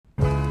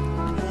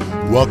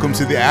Welcome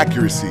to The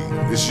Accuracy.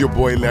 This is your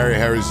boy Larry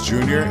Harris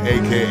Jr.,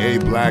 aka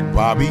Black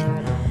Bobby.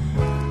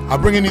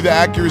 I'm bringing you The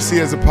Accuracy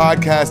as a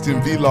podcast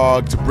and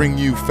vlog to bring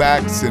you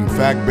facts and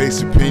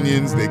fact-based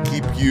opinions that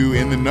keep you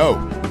in the know,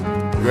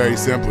 very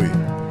simply.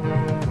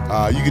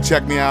 You can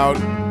check me out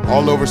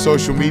all over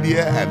social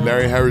media at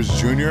Larry Harris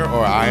Jr.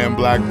 or I Am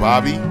Black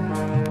Bobby,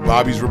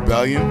 Bobby's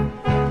Rebellion.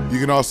 You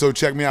can also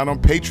check me out on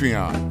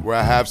Patreon, where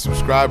I have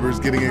subscribers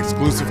getting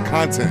exclusive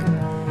content.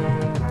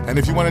 And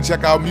if you want to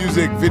check out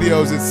music,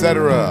 videos,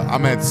 etc.,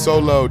 I'm at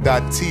solo.to/Larry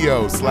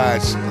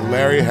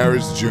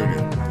Harris Jr.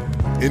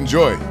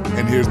 Enjoy,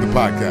 and here's the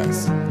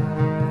podcast.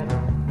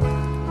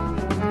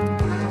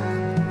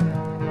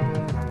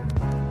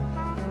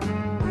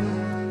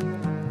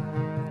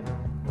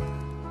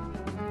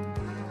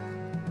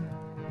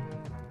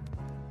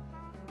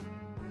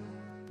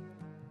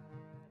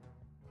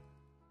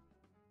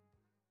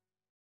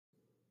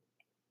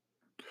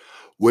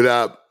 What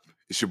up?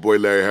 It's your boy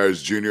Larry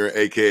Harris Jr.,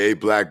 aka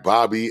Black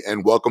Bobby,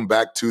 and welcome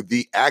back to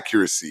The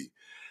Accuracy.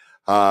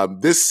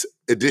 This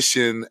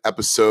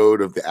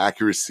episode of The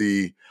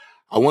Accuracy,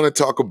 I want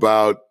to talk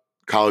about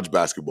college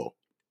basketball.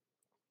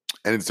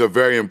 And it's a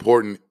very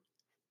important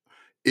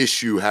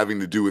issue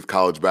having to do with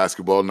college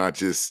basketball, not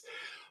just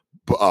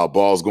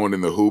balls going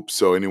in the hoop.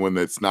 So anyone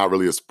that's not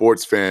really a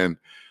sports fan,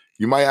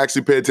 you might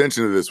actually pay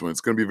attention to this one.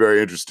 It's going to be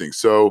very interesting.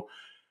 So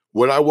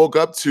what I woke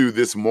up to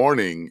this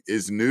morning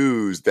is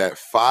news that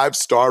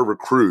 5-star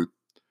recruit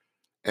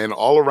and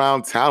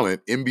all-around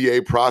talent,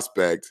 NBA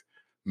prospect,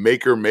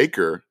 Makur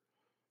Maker,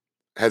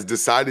 has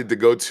decided to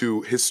go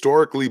to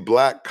historically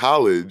Black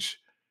college,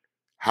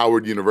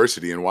 Howard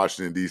University in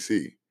Washington,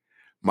 D.C.,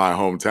 my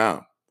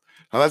hometown.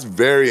 Now, that's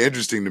very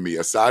interesting to me,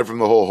 aside from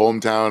the whole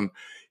hometown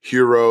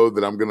hero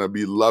that I'm going to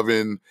be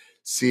loving,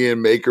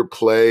 seeing Maker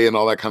play and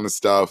all that kind of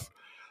stuff.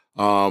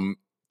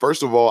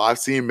 First of all, I've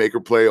seen Maker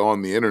play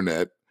on the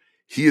internet.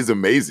 He is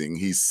amazing.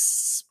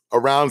 He's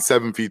around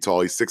 7 feet tall.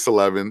 He's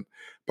 6'11",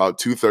 about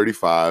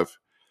 235.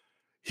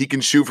 He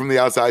can shoot from the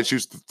outside,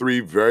 shoots the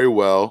three very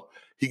well.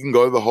 He can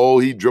go to the hole.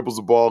 He dribbles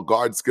the ball,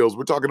 guard skills.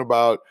 We're talking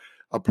about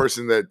a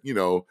person that, you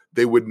know,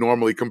 they would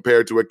normally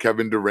compare to a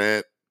Kevin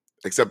Durant,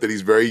 except that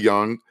he's very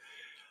young.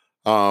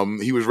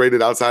 He was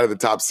rated outside of the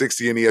top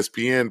 60 in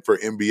ESPN for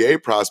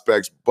NBA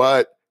prospects,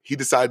 but he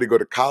decided to go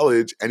to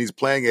college, and he's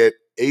playing at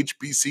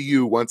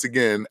HBCU, once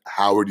again,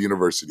 Howard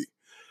University.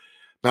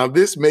 Now,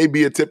 this may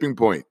be a tipping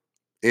point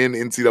in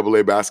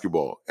NCAA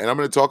basketball, and I'm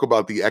going to talk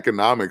about the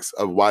economics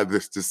of why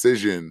this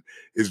decision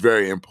is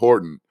very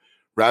important,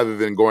 rather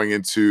than going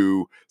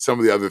into some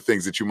of the other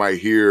things that you might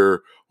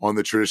hear on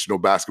the traditional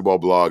basketball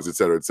blogs, et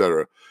cetera, et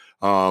cetera.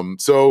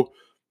 So,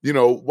 you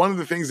know, one of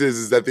the things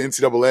is that the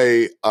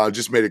NCAA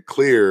just made it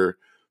clear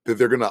that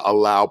they're going to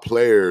allow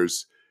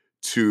players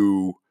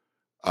to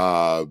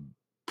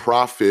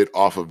profit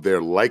off of their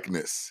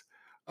likeness,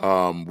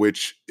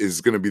 which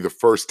is going to be the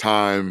first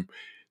time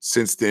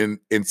since the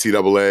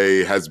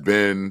NCAA has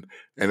been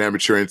an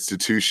amateur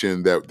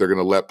institution that they're going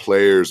to let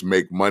players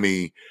make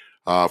money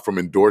from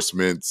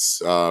endorsements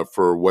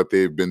for what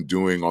they've been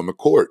doing on the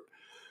court.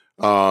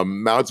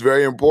 Now, it's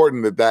very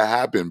important that that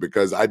happened,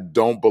 because I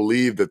don't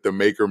believe that the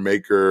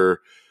Maker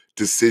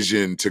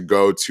decision to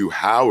go to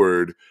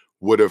Howard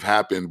would have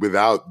happened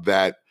without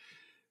that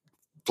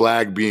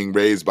flag being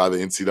raised by the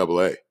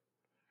NCAA.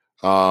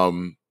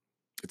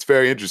 It's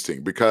very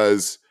interesting,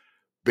 because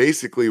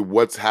basically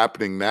what's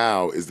happening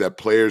now is that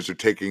players are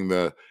taking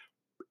the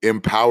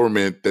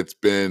empowerment that's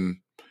been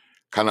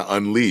kind of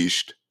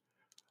unleashed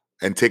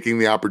and taking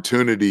the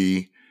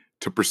opportunity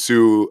to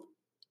pursue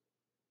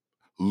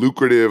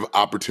lucrative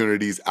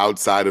opportunities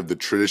outside of the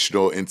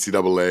traditional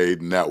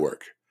NCAA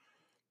network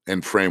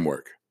and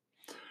framework.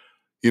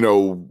 You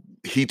know,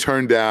 he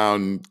turned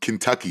down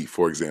Kentucky,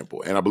 for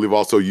example, and I believe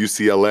also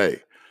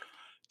UCLA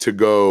to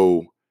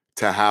go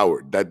to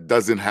Howard. That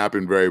doesn't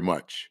happen very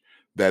much,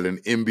 that an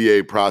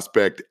NBA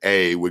prospect,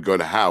 A, would go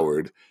to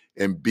Howard,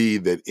 and B,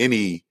 that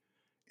any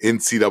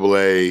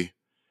NCAA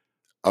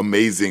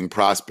amazing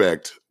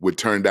prospect would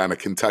turn down a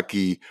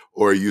Kentucky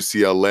or a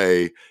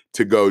UCLA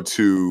to go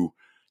to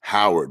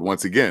Howard.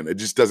 Once again, it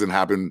just doesn't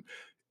happen.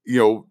 You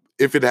know,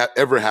 if it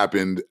ever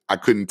happened, I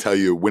couldn't tell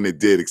you when it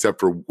did, except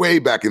for way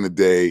back in the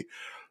day,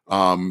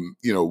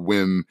 you know,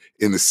 when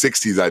in the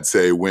 60s, I'd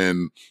say,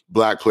 when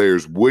Black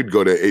players would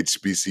go to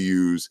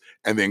HBCUs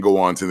and then go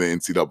on to the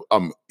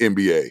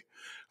NBA.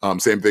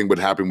 Same thing would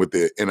happen with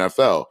the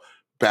NFL.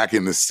 Back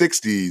in the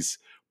 60s,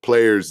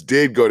 players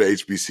did go to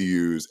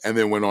HBCUs and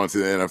then went on to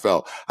the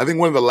NFL. I think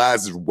one of the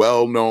last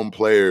well-known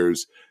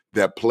players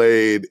that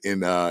played in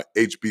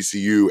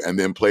HBCU and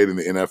then played in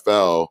the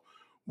NFL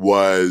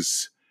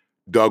was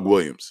Doug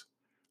Williams,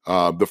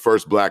 the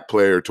first Black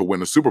player to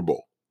win a Super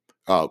Bowl,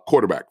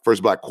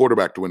 first Black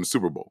quarterback to win a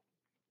Super Bowl.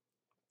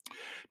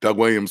 Doug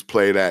Williams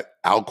played at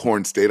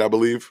Alcorn State, I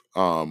believe,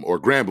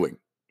 or Grambling.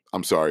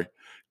 I'm sorry,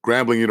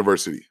 Grambling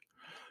University.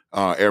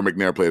 Aaron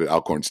McNair played at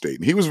Alcorn State,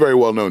 and he was very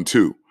well known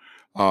too.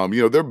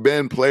 You know, there have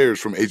been players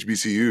from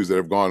HBCUs that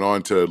have gone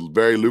on to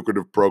very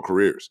lucrative pro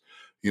careers,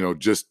 you know,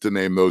 just to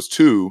name those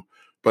two,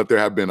 but there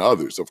have been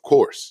others, of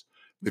course.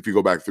 if you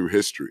go back through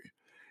history.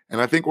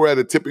 And I think we're at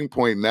a tipping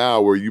point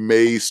now where you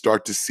may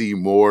start to see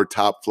more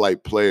top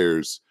flight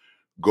players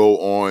go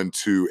on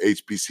to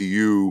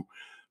HBCU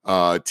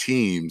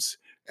teams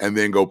and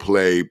then go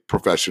play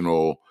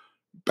professional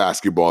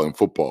basketball and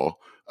football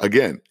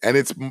again.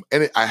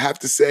 I have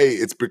to say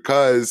it's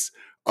because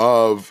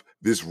of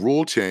this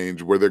rule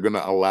change where they're going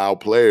to allow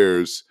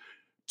players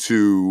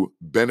to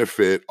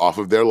benefit off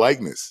of their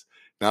likeness.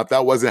 Now, if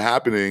that wasn't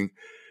happening,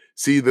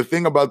 see, the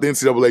thing about the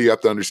NCAA you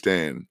have to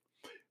understand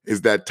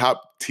is that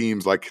top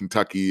teams like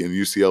Kentucky and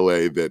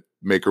UCLA that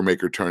Makur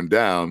Maker turned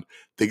down,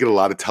 they get a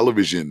lot of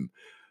television.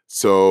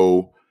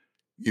 So,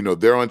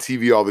 they're on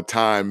TV all the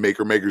time.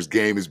 Makur Maker's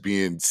game is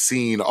being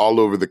seen all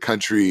over the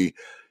country.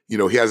 He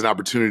has an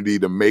opportunity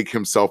to make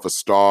himself a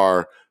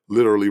star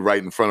literally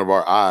right in front of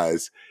our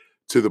eyes,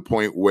 to the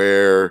point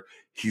where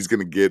he's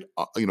going to get,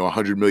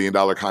 $100 million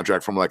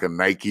contract from like a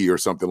Nike or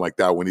something like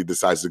that when he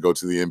decides to go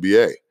to the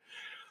NBA.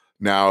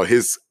 Now,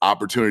 his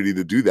opportunity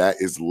to do that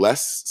is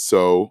less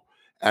so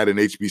at an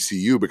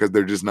HBCU because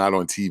they're just not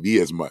on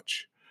TV as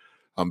much.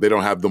 They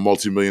don't have the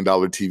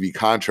multi-million-dollar TV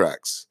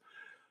contracts.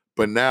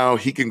 But now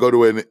he can go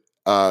to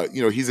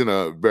he's in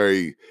a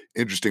very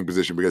interesting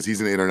position because he's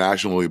an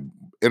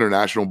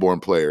international-born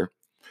player.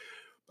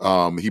 He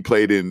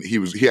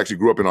actually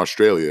grew up in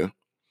Australia.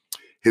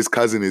 His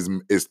cousin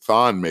is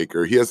Thon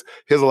Maker. He has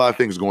a lot of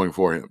things going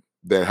for him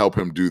that help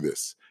him do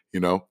this,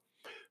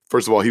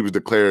 First of all, he was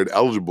declared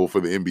eligible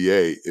for the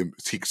NBA,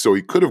 so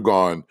he could have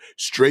gone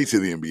straight to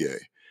the NBA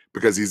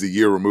because he's a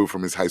year removed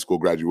from his high school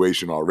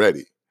graduation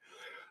already.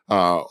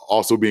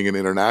 Also, being an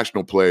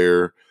international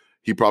player,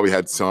 he probably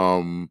had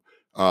some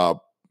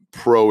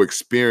pro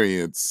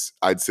experience,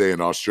 I'd say, in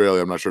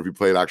Australia. I'm not sure if he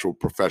played actual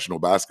professional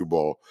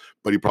basketball,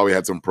 but he probably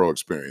had some pro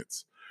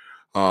experience.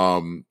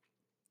 Going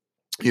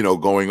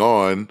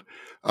on,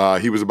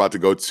 he was about to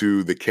go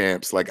to the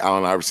camps like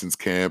Allen Iverson's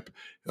camp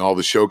and all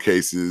the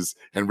showcases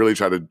and really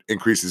try to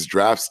increase his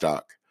draft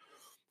stock.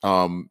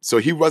 So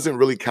he wasn't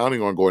really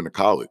counting on going to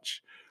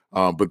college.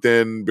 But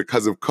then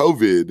because of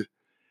COVID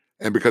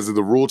and because of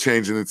the rule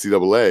change in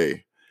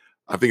NCAA,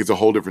 I think it's a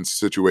whole different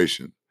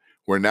situation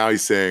where now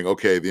he's saying,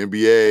 okay, the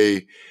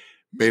NBA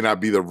may not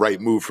be the right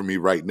move for me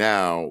right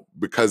now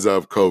because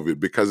of COVID,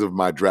 because of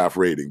my draft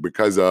rating,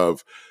 because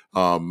of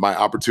my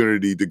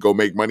opportunity to go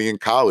make money in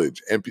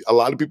college. And a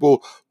lot of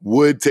people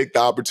would take the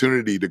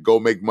opportunity to go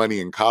make money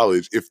in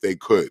college if they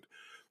could.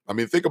 I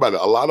mean, think about it.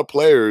 A lot of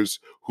players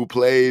who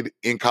played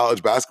in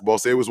college basketball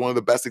say it was one of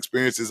the best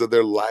experiences of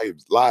their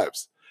lives.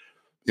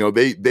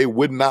 They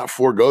would not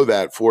forego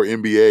that for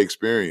NBA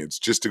experience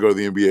just to go to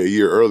the NBA a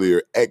year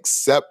earlier,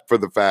 except for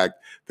the fact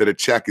that a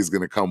check is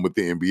going to come with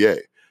the NBA.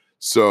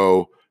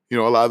 So, a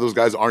lot of those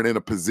guys aren't in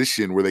a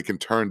position where they can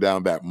turn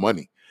down that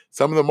money.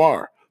 Some of them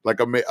are. Like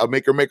a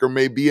Makur Maker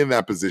may be in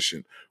that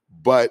position,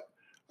 but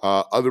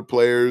other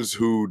players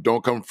who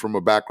don't come from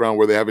a background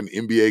where they have an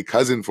NBA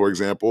cousin, for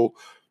example,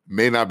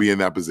 may not be in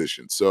that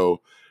position.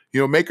 So,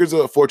 Maker's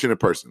a fortunate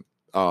person.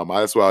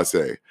 That's what I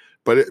say.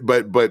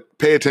 But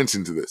pay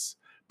attention to this.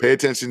 Pay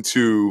attention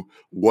to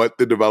what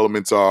the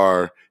developments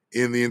are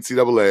in the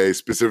NCAA,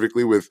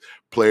 specifically with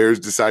players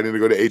deciding to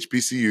go to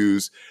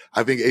HBCUs.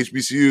 I think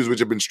HBCUs, which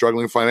have been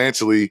struggling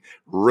financially,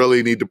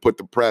 really need to put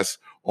the press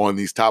on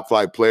these top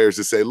flight players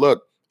to say,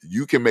 look,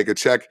 you can make a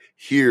check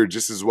here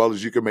just as well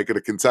as you can make it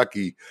at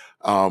Kentucky,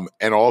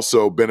 and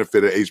also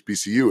benefit at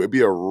HBCU. It'd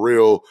be a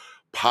real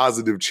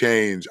positive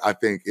change, I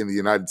think, in the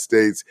United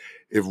States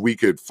if we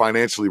could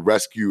financially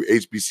rescue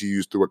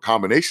HBCUs through a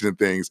combination of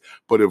things.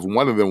 But if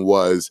one of them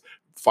was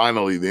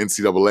finally the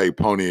NCAA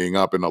ponying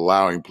up and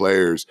allowing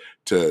players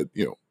to,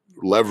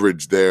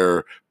 leverage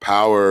their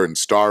power and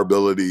star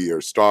ability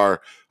or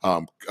star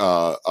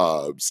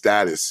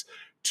status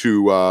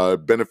to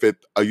benefit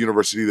a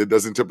university that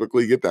doesn't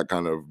typically get that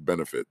kind of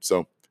benefit.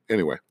 So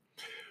anyway,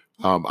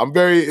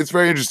 it's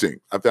very interesting.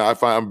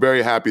 I'm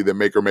very happy that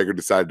Makur Maker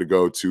decided to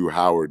go to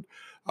Howard.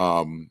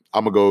 I'm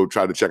gonna go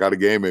try to check out a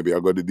game. Maybe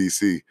I'll go to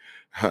DC.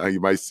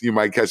 You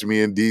might catch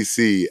me in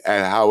DC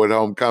at Howard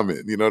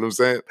Homecoming. You know what I'm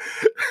saying?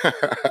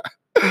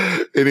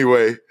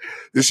 Anyway,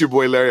 this is your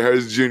boy Larry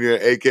Harris Jr.,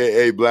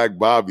 aka Black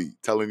Bobby,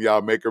 telling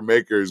y'all Makur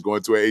Maker is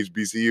going to a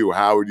HBCU,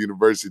 Howard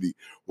University,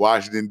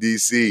 Washington,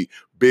 DC.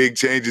 Big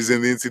changes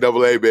in the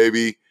NCAA,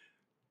 baby.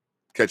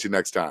 Catch you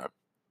next time.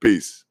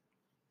 Peace.